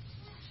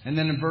 And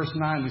then in verse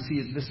 9, we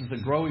see this is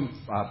a growing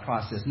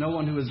process. No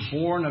one who is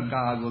born of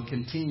God will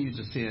continue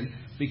to sin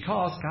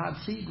because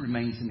God's seed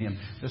remains in him.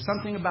 There's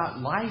something about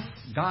life,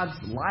 God's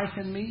life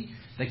in me,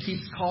 that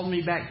keeps calling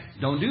me back.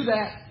 Don't do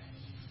that.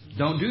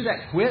 Don't do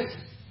that. Quit.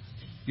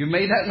 You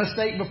made that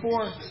mistake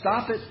before.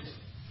 Stop it.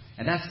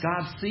 And that's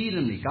God's seed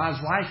in me,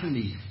 God's life in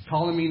me,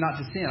 calling me not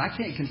to sin. I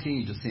can't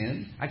continue to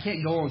sin. I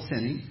can't go on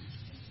sinning.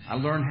 I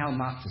learn how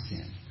not to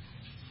sin.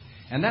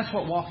 And that's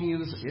what walking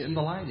in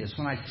the light is.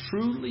 When I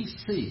truly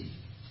see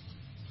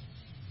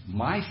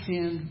my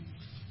sin,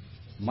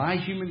 my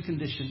human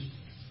condition,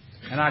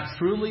 and I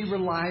truly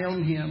rely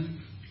on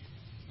Him,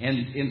 and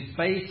in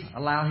faith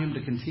allow Him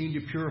to continue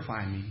to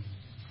purify me,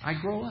 I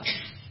grow up.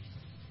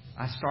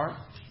 I start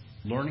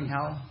learning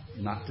how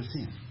not to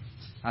sin.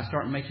 I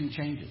start making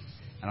changes.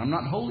 And I'm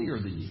not holier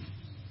than you.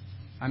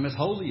 I'm as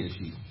holy as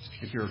you,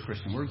 if you're a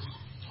Christian. We're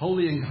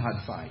holy in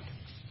God's sight.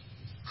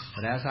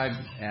 But as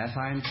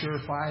I am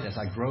purified, as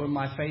I grow in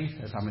my faith,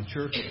 as I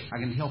mature, I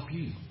can help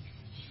you.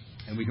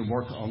 And we can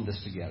work on this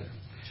together.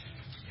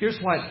 Here's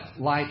what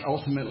light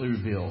ultimately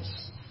reveals.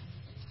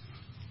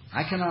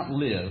 I cannot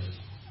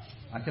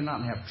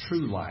have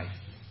true life.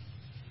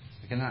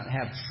 I cannot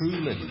have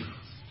true living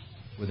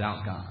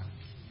without God.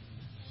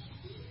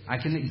 I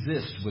can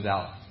exist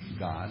without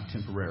God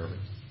temporarily.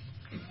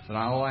 But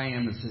all I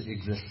am is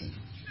existing.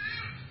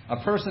 A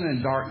person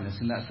in darkness,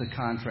 and that's the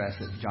contrast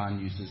that John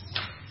uses.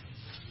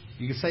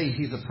 You could say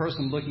he's a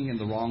person looking in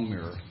the wrong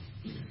mirror.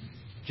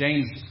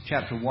 James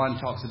chapter 1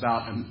 talks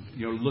about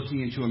looking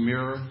into a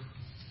mirror,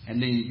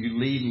 and then you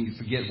leave and you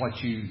forget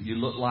what you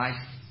look like.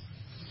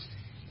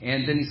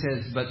 And then he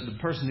says, but the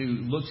person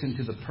who looks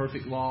into the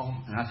perfect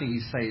law, and I think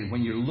he's saying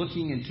when you're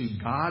looking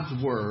into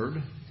God's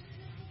Word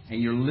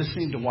and you're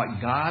listening to what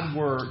God's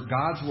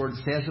Word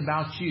says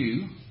about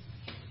you,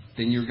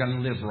 then you're going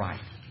to live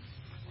right.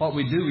 What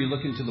we do, we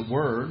look into the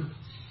Word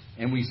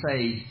and we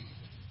say,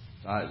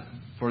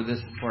 for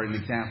an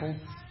example,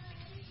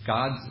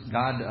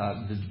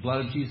 the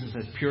blood of Jesus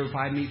has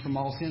purified me from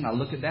all sin. I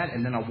look at that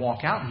and then I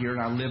walk out here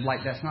and I live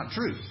like that's not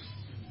true.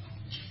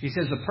 He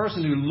says the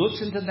person who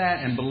looks into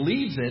that and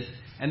believes it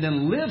and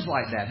then lives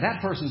like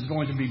that person is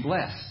going to be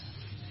blessed.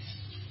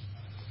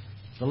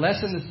 The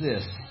lesson is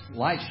this.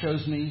 Light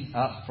shows me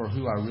up for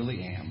who I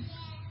really am.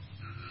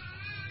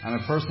 I'm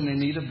a person in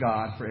need of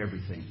God for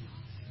everything.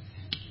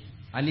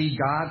 I need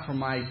God for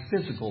my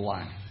physical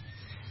life.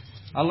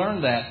 I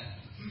learned that,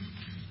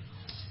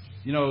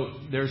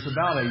 there's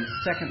about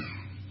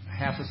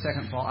half a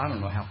second fall. I don't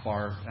know how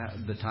far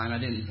at the time. I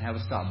didn't have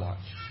a stopwatch.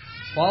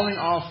 Falling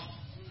off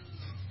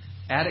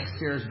attic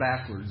stairs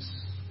backwards,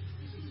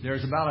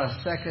 there's about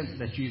a second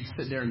that you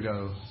sit there and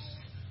go,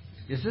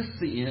 is this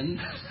the end?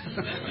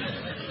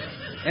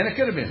 And it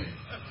could have been.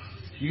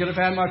 You could have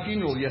had my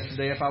funeral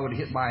yesterday if I would have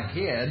hit my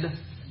head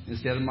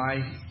instead of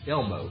my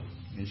elbow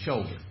and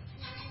shoulder.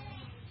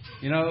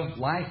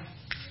 Life,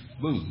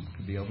 boom,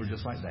 could be over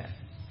just like that.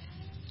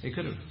 It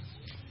could have.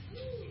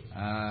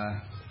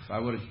 If I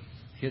would have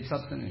hit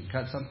something and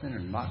cut something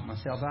and knocked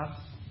myself out,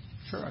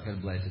 sure, I could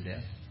have bled to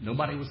death.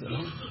 Nobody was at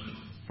home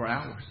for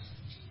hours.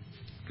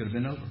 Could have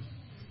been over.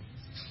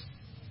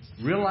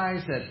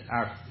 realize that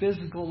our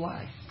physical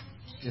life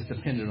is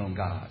dependent on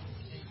God.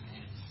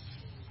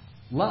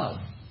 Love,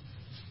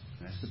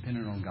 that's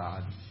dependent on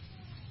God.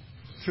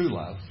 True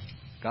love,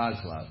 God's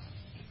love.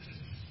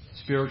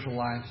 Spiritual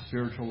life,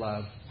 spiritual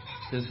love.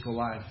 Physical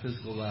life,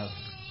 physical love.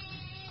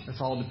 That's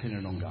all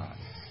dependent on God.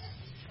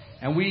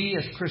 And we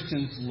as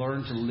Christians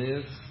learn to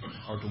live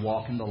or to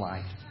walk in the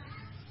light.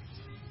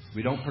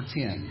 We don't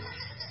pretend.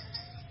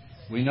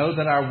 We know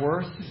that our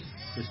worth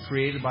is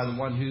created by the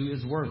one who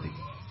is worthy.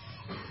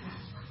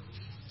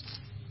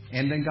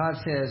 And then God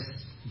says,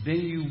 then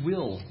you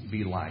will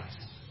be light.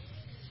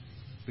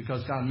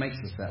 Because God makes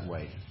us that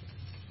way.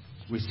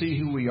 We see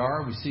who we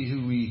are. We see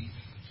who we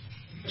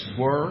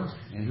were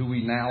and who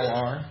we now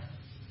are.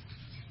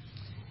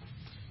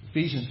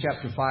 Ephesians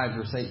chapter 5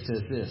 verse 8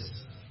 says this,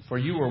 for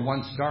you were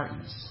once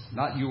darkness.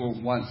 Not you were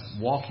once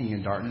walking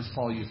in darkness.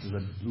 Paul uses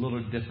a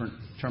little different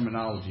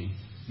terminology.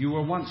 You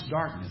were once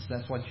darkness.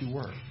 That's what you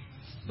were.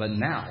 But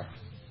now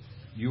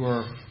you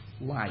are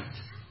light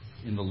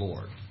in the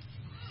Lord.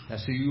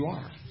 That's who you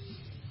are.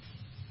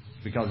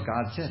 Because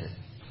God said it.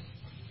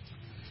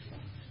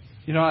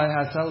 You know,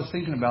 as I was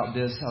thinking about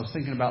this, I was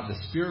thinking about the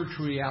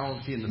spiritual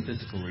reality and the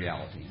physical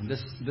reality. And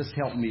this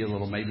helped me a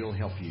little. Maybe it'll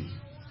help you.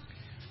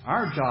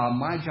 Our job,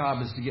 my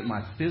job, is to get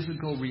my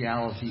physical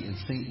reality in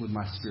sync with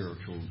my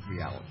spiritual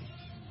reality.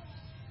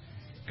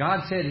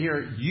 God said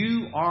here,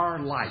 you are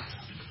light.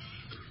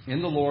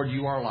 In the Lord,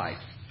 you are light.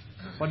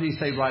 What did He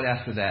say right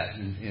after that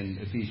in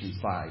Ephesians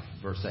 5,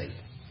 verse 8?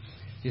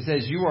 He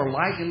says, you are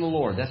light in the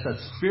Lord. That's a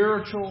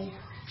spiritual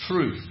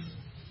truth.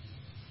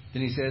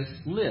 Then He says,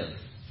 live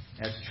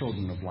as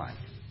children of light.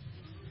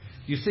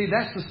 You see,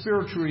 that's the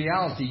spiritual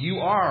reality. You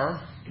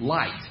are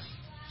light.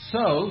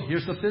 So,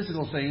 here's the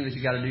physical thing that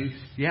you got to do.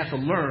 You have to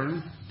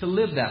learn to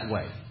live that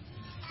way.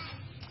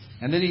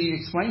 And then He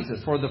explains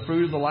it. For the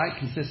fruit of the light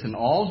consists in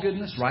all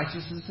goodness,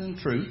 righteousness, and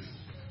truth.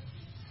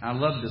 I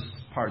love this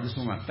part. This is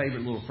one of my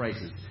favorite little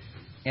phrases.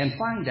 And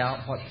find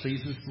out what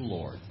pleases the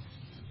Lord.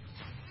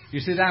 You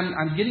see,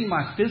 I'm getting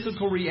my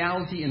physical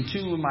reality in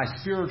tune with my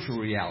spiritual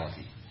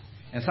reality.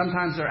 And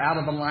sometimes they're out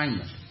of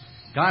alignment.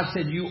 God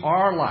said, you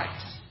are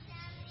light.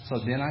 So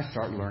then I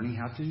start learning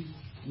how to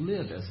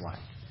live as light.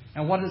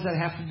 And what does that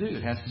have to do?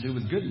 It has to do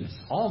with goodness,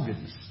 all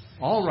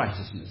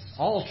righteousness,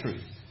 all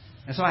truth.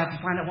 And so I have to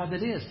find out what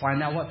that is.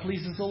 Find out what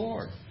pleases the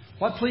Lord.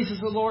 What pleases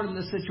the Lord in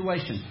this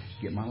situation?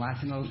 Get my life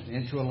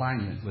into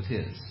alignment with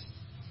His.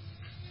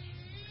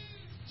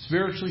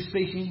 Spiritually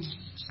speaking,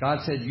 God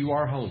said, you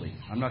are holy.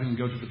 I'm not going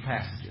to go to the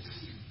passages.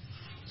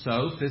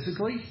 So,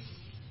 physically,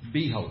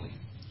 be holy.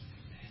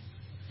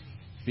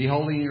 Be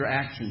holy in your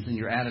actions and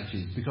your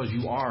attitudes because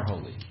you are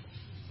holy.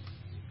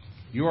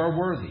 You are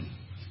worthy.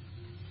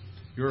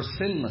 You are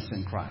sinless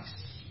in Christ.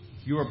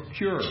 You are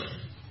pure.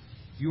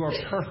 You are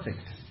perfect.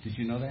 Did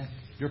you know that?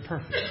 You're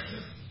perfect.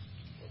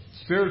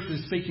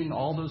 Spiritually speaking,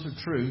 all those are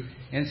true.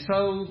 And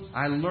so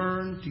I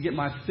learn to get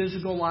my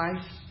physical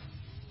life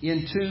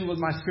in tune with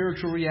my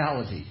spiritual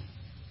reality.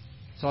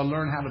 So I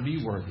learn how to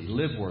be worthy,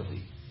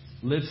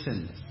 live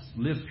sinless,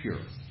 live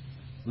pure,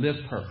 live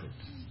perfect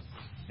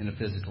in a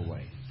physical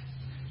way.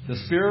 The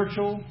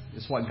spiritual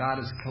is what God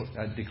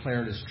has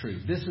declared as true.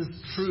 This is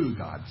true,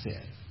 God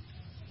said.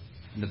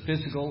 And the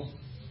physical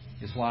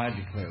is what I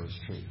declare as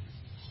true.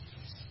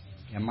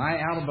 Am I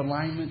out of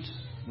alignment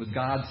with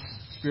God's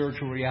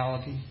spiritual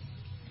reality?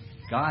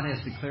 God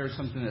has declared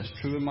something that's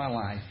true in my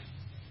life,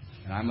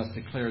 and I must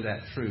declare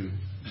that true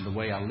in the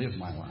way I live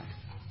my life.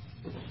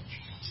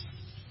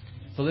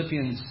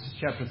 Philippians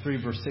chapter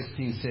 3, verse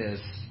 16 says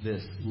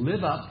this,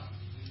 live up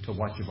to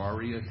what you've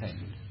already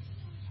attained.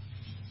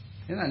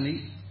 Isn't that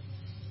neat?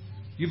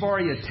 You've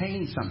already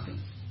attained something.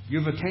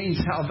 You've attained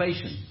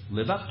salvation.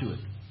 Live up to it.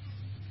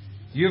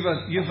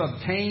 You've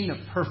obtained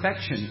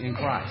perfection in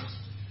Christ.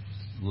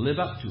 Live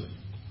up to it.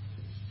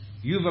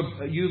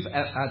 You've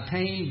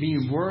attained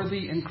being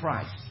worthy in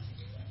Christ.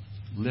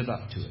 Live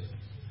up to it.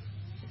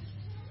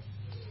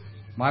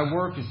 My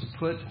work is to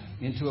put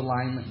into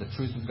alignment the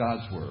truth of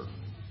God's Word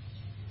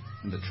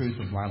and the truth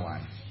of my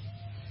life.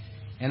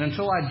 And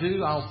until I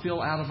do, I'll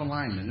feel out of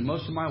alignment. In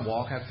most of my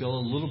walk, I feel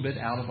a little bit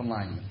out of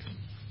alignment.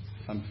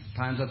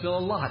 Sometimes I feel a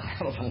lot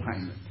out of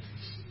alignment.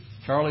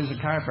 Charlie's a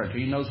chiropractor.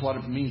 He knows what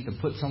it means to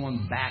put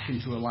someone back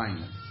into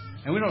alignment.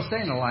 And we don't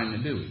stay in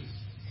alignment, do we?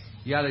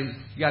 You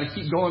got to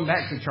keep going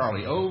back to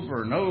Charlie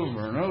over and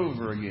over and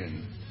over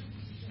again.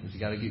 Because you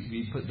got to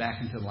be put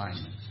back into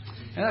alignment.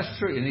 And that's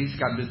true. And he's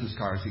got business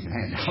cards he can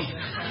hand out.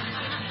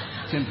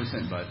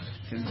 10%, bud.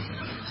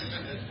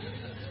 10%.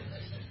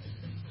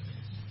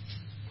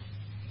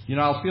 You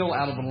know, I'll feel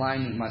out of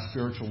alignment in my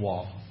spiritual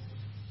walk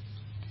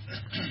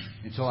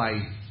until I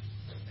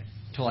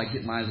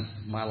get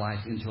my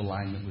life into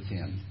alignment with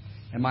Him.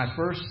 And my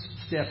first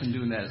step in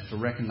doing that is to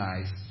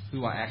recognize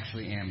who I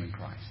actually am in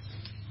Christ.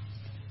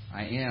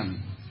 I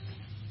am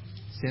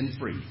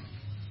sin-free.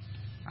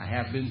 I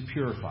have been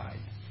purified.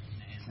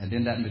 And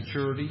then that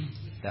maturity,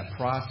 that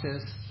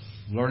process,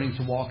 learning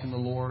to walk in the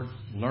Lord,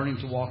 learning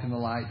to walk in the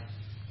light,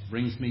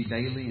 brings me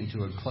daily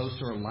into a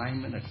closer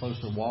alignment, a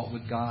closer walk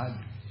with God.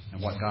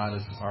 and what God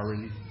has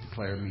already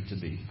declared me to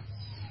be.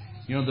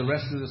 You know, the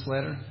rest of this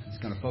letter is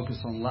going to focus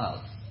on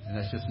love. And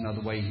that's just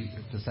another way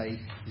to say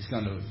he's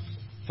going to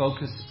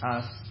focus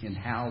us in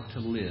how to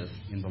live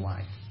in the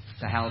life,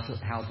 how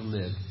to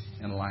live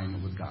in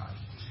alignment with God.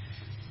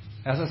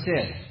 As I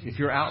said, if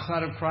you're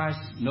outside of Christ,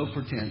 no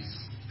pretense.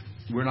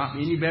 We're not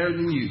any better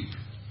than you.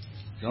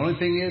 The only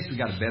thing is, we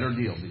got a better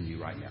deal than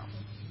you right now.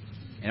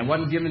 And it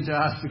wasn't given to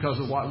us because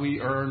of what we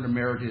earned or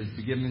merited.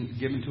 It's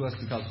given to us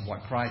because of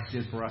what Christ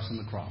did for us on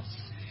the cross.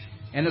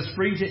 And it's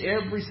free to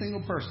every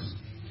single person.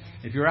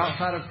 If you're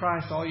outside of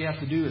Christ, all you have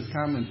to do is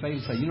come in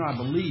faith and say, I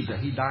believe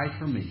that He died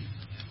for me.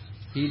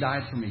 He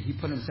died for me. He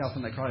put Himself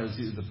in that cross.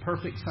 He was the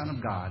perfect Son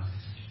of God,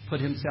 put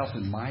Himself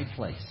in my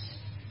place.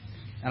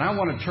 And I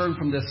want to turn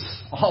from this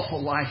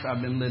awful life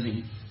I've been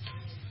living.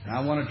 And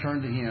I want to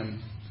turn to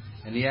Him.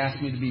 And He asked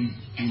me to be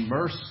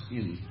immersed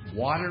in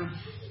water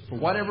for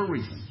whatever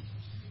reason.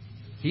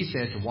 He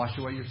said to wash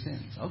away your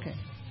sins. Okay.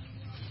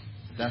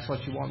 If that's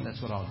what you want,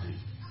 that's what I'll do.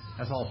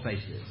 That's all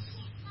faith is.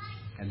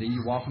 And then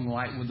you walk in the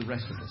light with the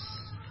rest of us.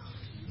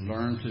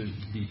 Learn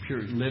to be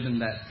pure, live in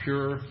that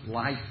pure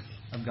life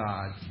of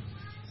God,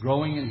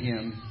 growing in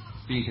Him,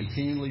 being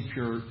continually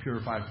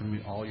purified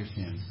from all your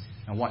sins.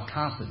 And what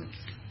confidence,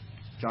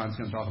 John's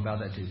going to talk about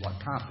that too, what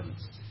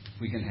confidence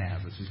we can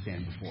have as we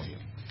stand before Him.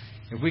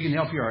 If we can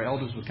help you, our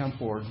elders will come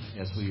forward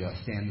as we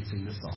stand and sing this song.